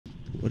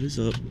What is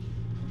up?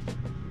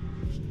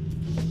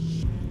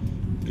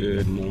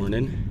 Good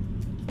morning.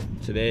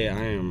 Today I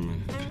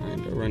am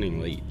kind of running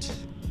late.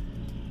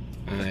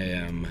 I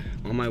am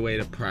on my way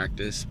to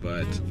practice,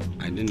 but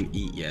I didn't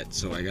eat yet,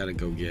 so I gotta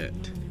go get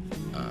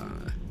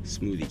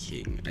Smoothie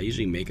King. I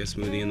usually make a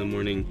smoothie in the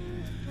morning,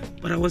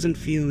 but I wasn't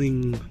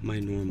feeling my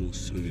normal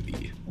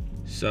smoothie.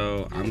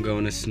 So I'm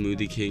going to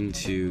Smoothie King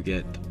to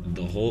get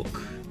the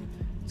Hulk.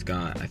 It's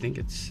got, I think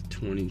it's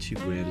 22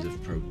 grams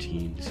of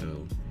protein,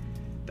 so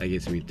that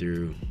gets me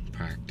through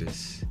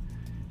practice.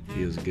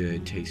 Feels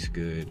good, tastes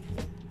good.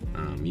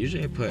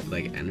 Usually I put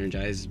like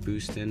Energized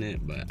Boost in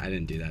it, but I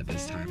didn't do that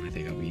this time. I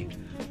think I'll be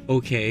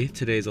okay.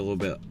 Today's a little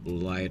bit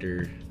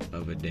lighter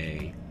of a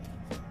day.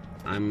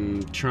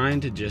 I'm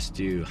trying to just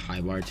do high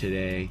bar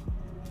today.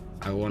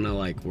 I want to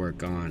like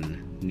work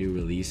on new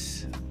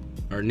release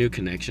or new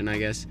connection, I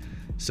guess.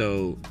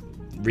 So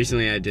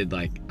recently I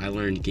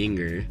learned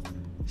geinger.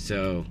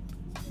 So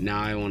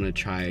now I want to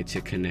try to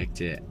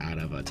connect it out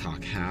of a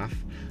talk half.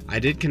 I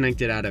did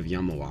connect it out of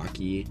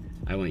Yamawaki.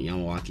 I went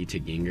Yamawaki to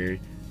geinger,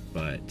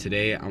 but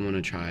today I'm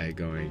gonna try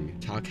going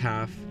talk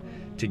half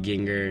to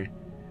geinger,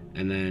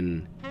 and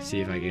then see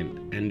if I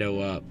can endo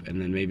up,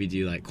 and then maybe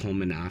do like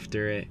Coleman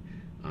after it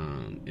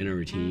in a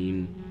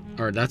routine.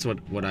 Or that's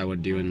what I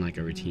would do in like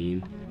a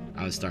routine.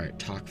 I would start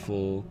talk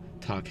full,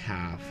 talk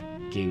half,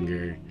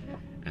 geinger,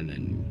 and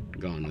then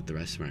go on with the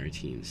rest of my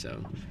routine.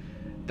 So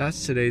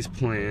that's today's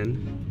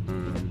plan.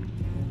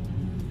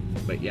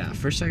 But yeah,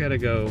 first I gotta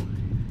go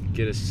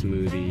get a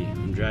smoothie.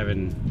 I'm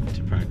driving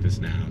to practice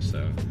now,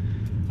 so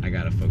I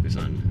gotta focus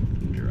on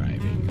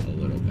driving a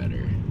little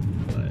better.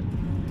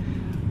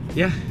 But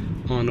yeah,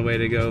 on the way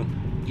to go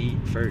eat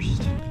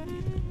first.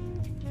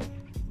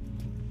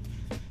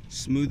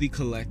 Smoothie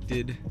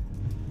collected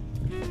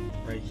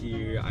right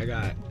here. I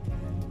got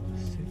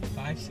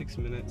 5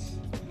 minutes.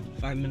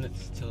 5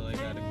 minutes till I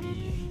gotta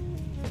be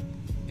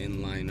in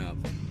lineup,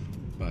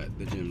 but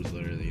the gym's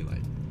literally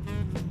like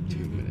 2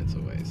 minutes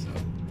away, so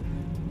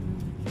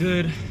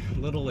good. A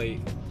little late,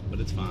 but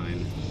it's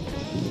fine.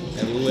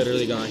 I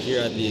literally got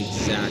here at the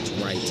exact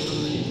right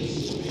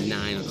time,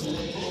 9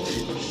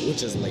 o'clock,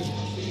 which is late,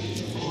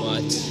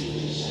 but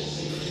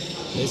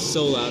it's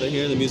so loud in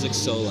here. The music's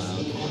so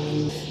loud.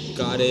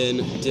 Got in,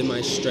 did my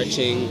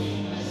stretching,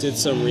 did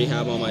some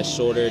rehab on my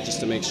shoulder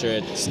just to make sure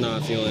it's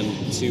not feeling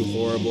too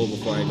horrible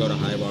before I go to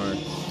high bar.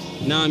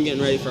 Now I'm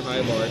getting ready for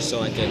high bar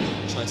so I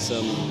can try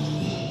some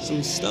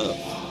stuff.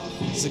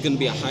 This is gonna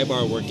be a high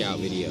bar workout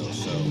video,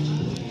 so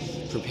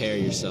prepare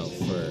yourself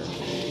for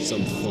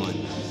some fun.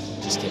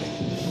 Just kidding.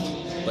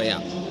 But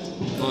yeah,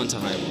 on to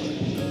high bar.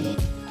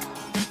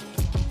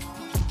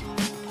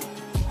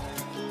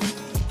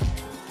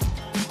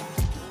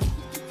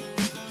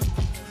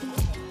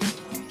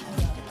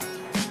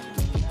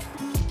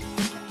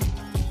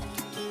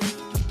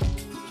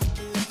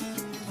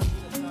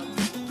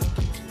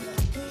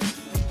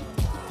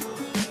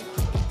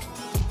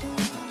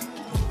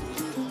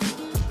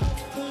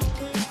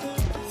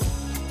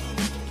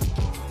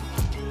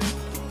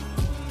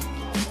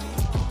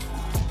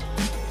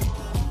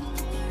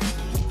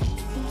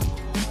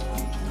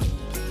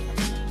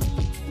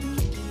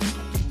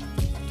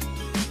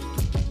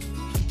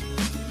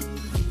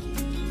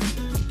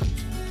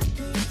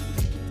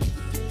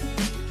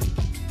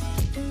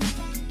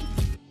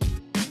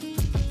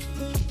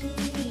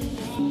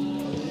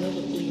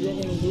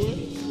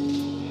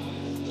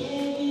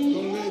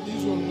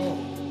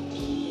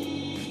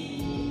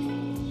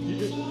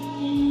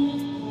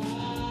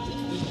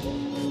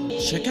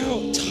 Check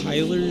out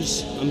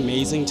Tyler's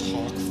amazing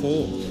talk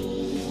full.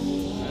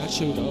 Watch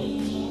him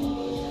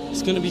go.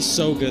 It's gonna be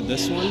so good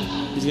this one.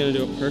 He's gonna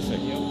do it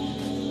perfect, yo.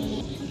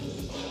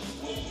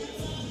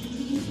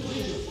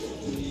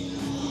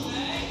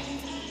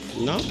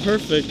 Not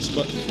perfect,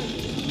 but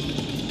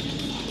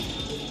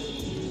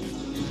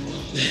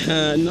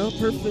not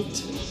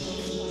perfect.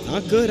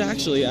 Not good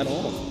actually at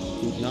all.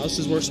 That was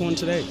his worst one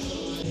today.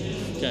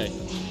 Okay,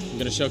 I'm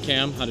gonna show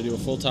Cam how to do a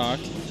full talk.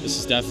 This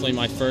is definitely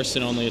my first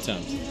and only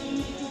attempt.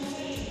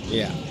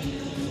 Yeah.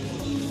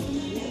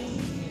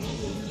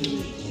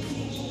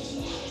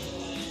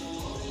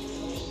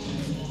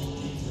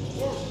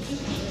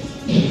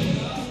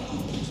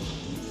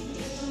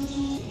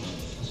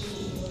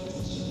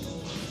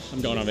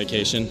 I'm going on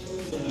vacation.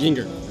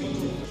 Geinger.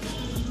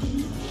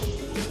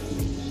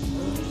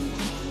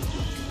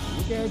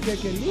 You can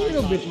take a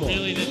little bit more.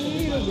 Really? A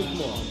little bit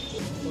more.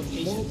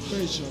 More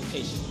patient.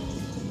 Patient.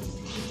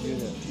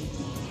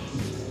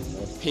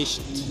 More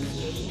patient.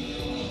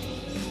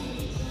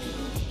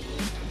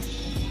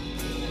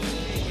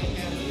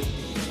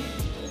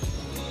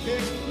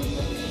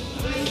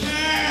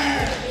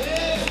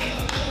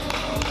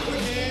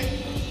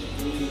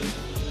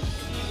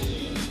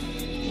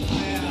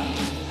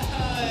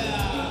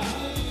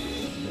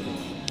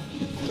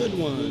 Good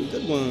one,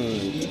 good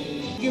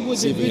one.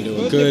 See if we can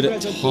do a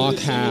good talk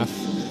half.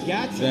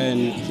 Then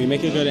if we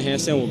make a good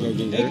handstand, we'll go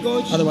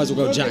geinger. Otherwise,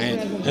 we'll go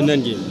giant and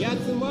then geinger. Got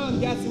some one,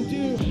 got some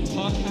two.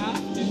 Talk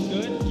half is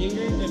good.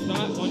 Geinger, if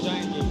not, one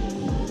giant geinger.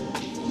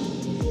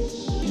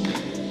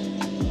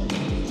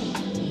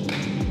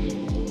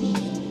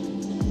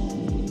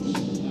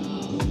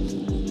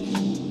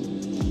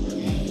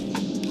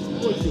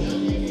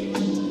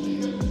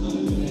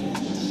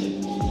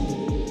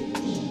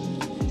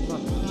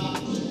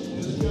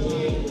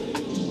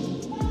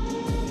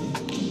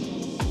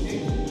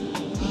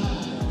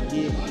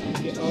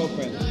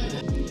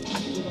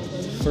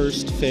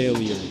 first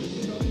failure.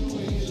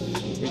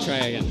 We try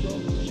again.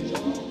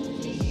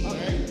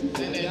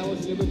 That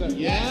was a little bit better.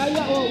 Yeah,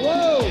 yeah. Oh,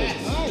 whoa.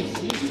 Nice.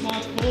 He's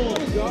top full.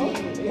 There we go.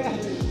 Yeah.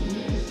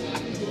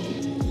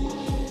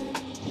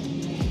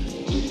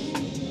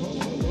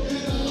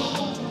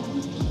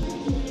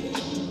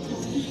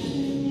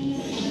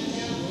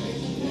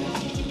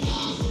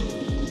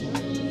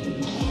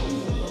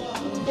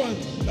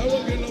 That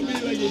one cannot be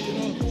like it, you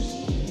know.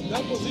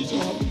 That position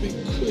have to be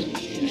quick.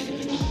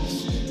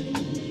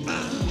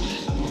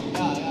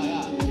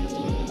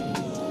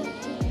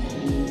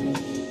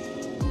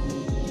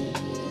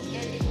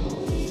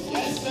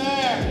 Yes,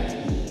 sir.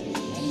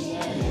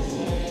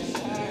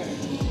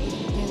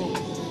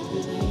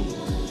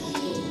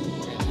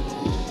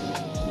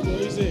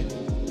 What is it?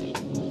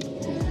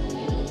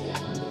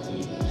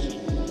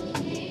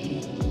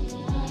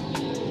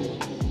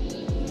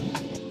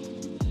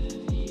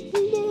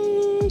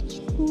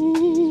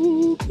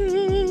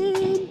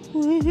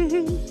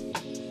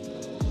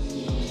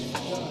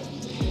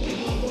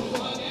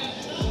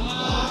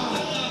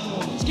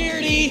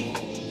 Scaredy.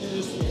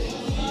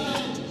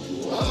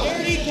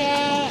 Scaredy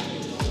cat.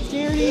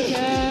 Scaredy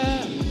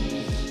cat.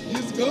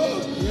 He's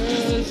good.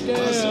 Yes,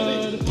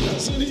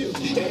 As soon as you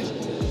catch,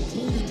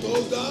 move his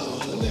toes down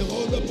and then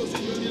hold the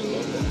position a little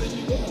longer, and then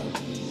you go.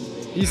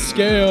 He's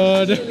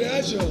scared. The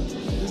reaction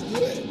is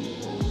good.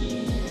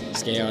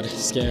 Scared.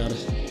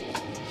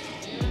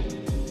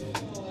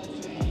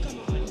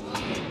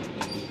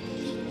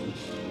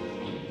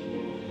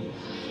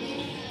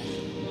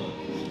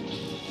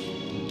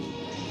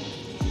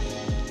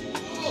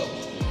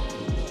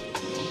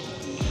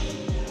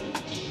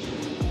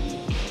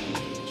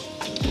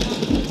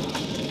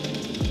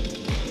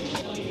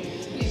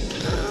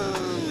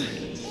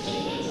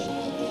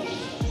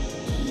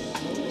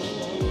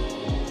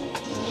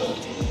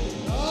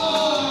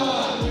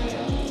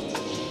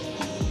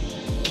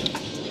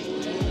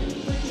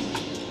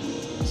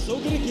 So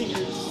good at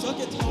geinger. Suck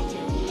at talking.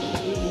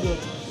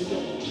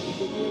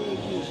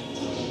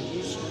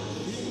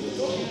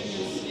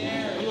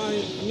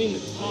 I mean the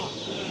talk. I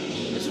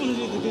just want to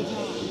do the good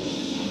talk.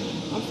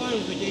 I'm fine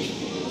with the geinger.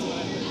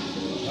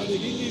 And the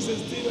gigi is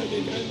still like a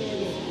kind of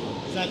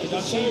Is that the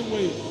deduction? same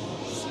way.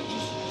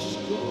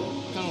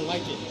 Kind of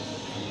like it.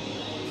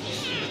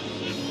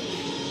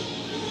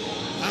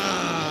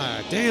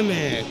 Ah, damn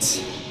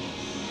it.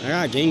 I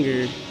got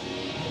geinger.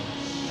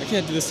 I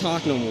can't do this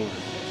talk no more.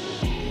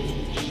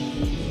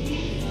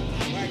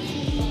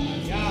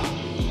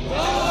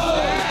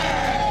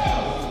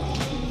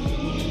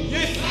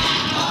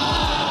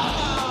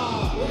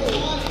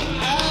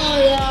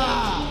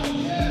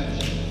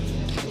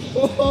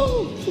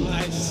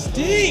 I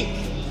stink.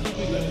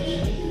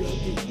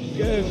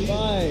 Good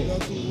fight. You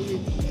have to wait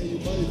and your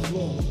body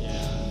flow.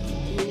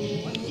 There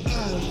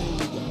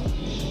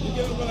you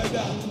get over like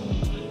that.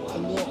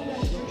 And go.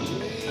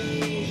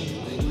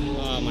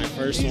 My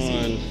first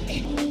one.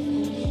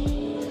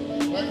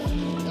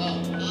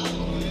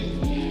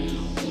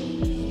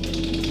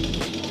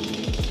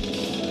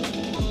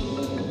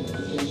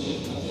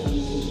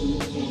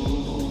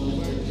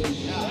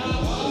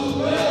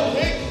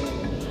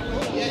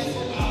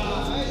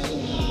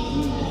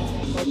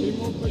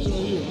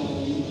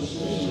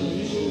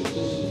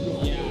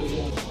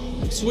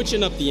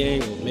 Switching up the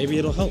angle. Maybe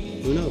it'll help.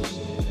 Who knows?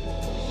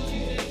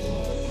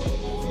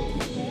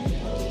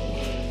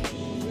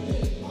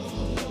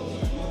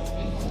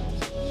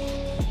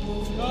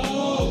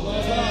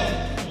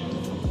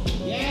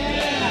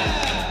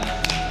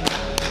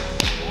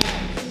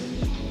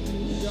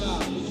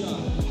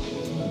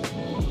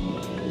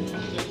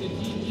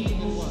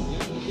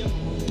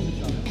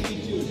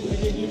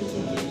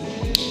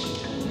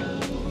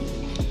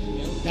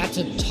 That's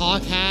a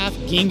talk half,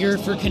 geinger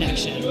for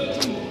connection.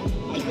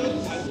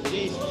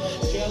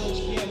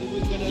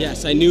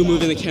 Yes, I knew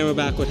moving the camera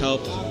back would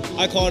help.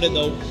 I called it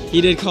though.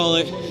 He did call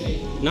it.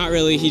 Not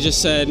really. He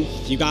just said,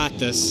 "You got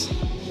this."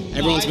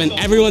 Everyone's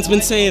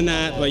been saying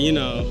that, but you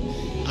know,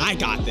 I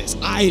got this.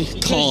 I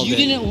called You it.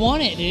 didn't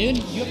want it,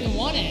 dude. You have to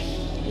want it.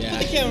 Yeah.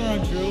 The camera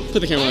on Drew. Put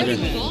the camera on. You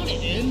Drew. want it,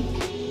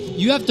 dude.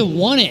 You have to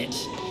want it.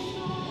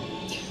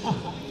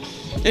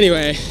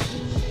 Anyway,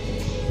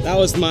 that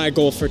was my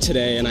goal for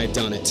today, and I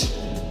done it.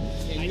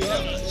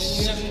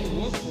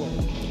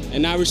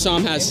 And now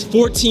Rusam has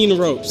 14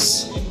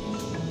 ropes.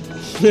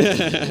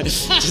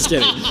 Just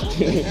kidding.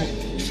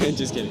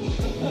 Just kidding.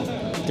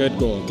 Good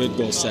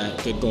goal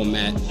set, good goal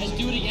met. Let's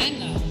do it again,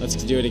 though. Let's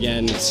do it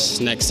again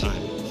next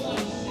time.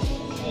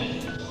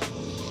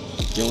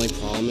 The only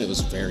problem, it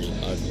was very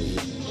ugly.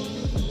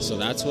 So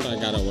that's what I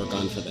gotta work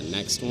on for the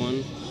next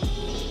one.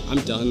 I'm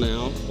done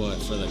now, but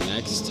for the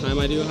next time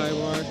I do high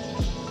bar,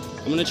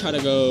 I'm gonna try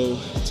to go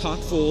talk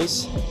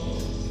fulls,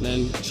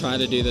 then try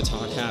to do the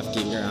talk half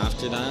geinger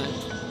after that.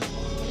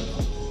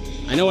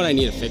 I know what I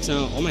need to fix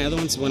now. All my other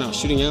ones, when I was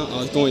shooting out, I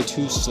was going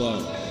too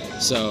slow.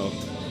 So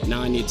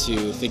now I need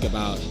to think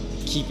about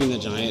keeping the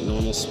giant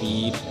normal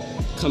speed,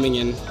 coming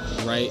in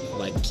right,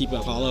 like keep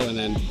it hollow, and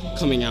then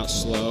coming out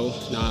slow,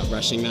 not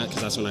rushing that,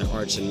 because that's when I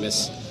arch and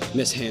miss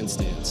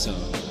handstands. So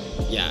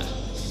yeah,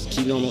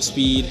 keep normal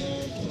speed,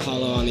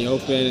 hollow on the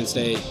open, and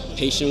stay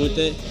patient with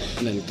it,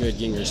 and then good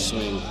geinger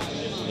swing.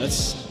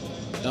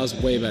 That was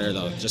way better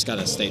though. Just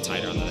gotta stay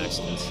tighter on the next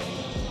ones.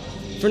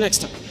 For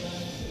next time.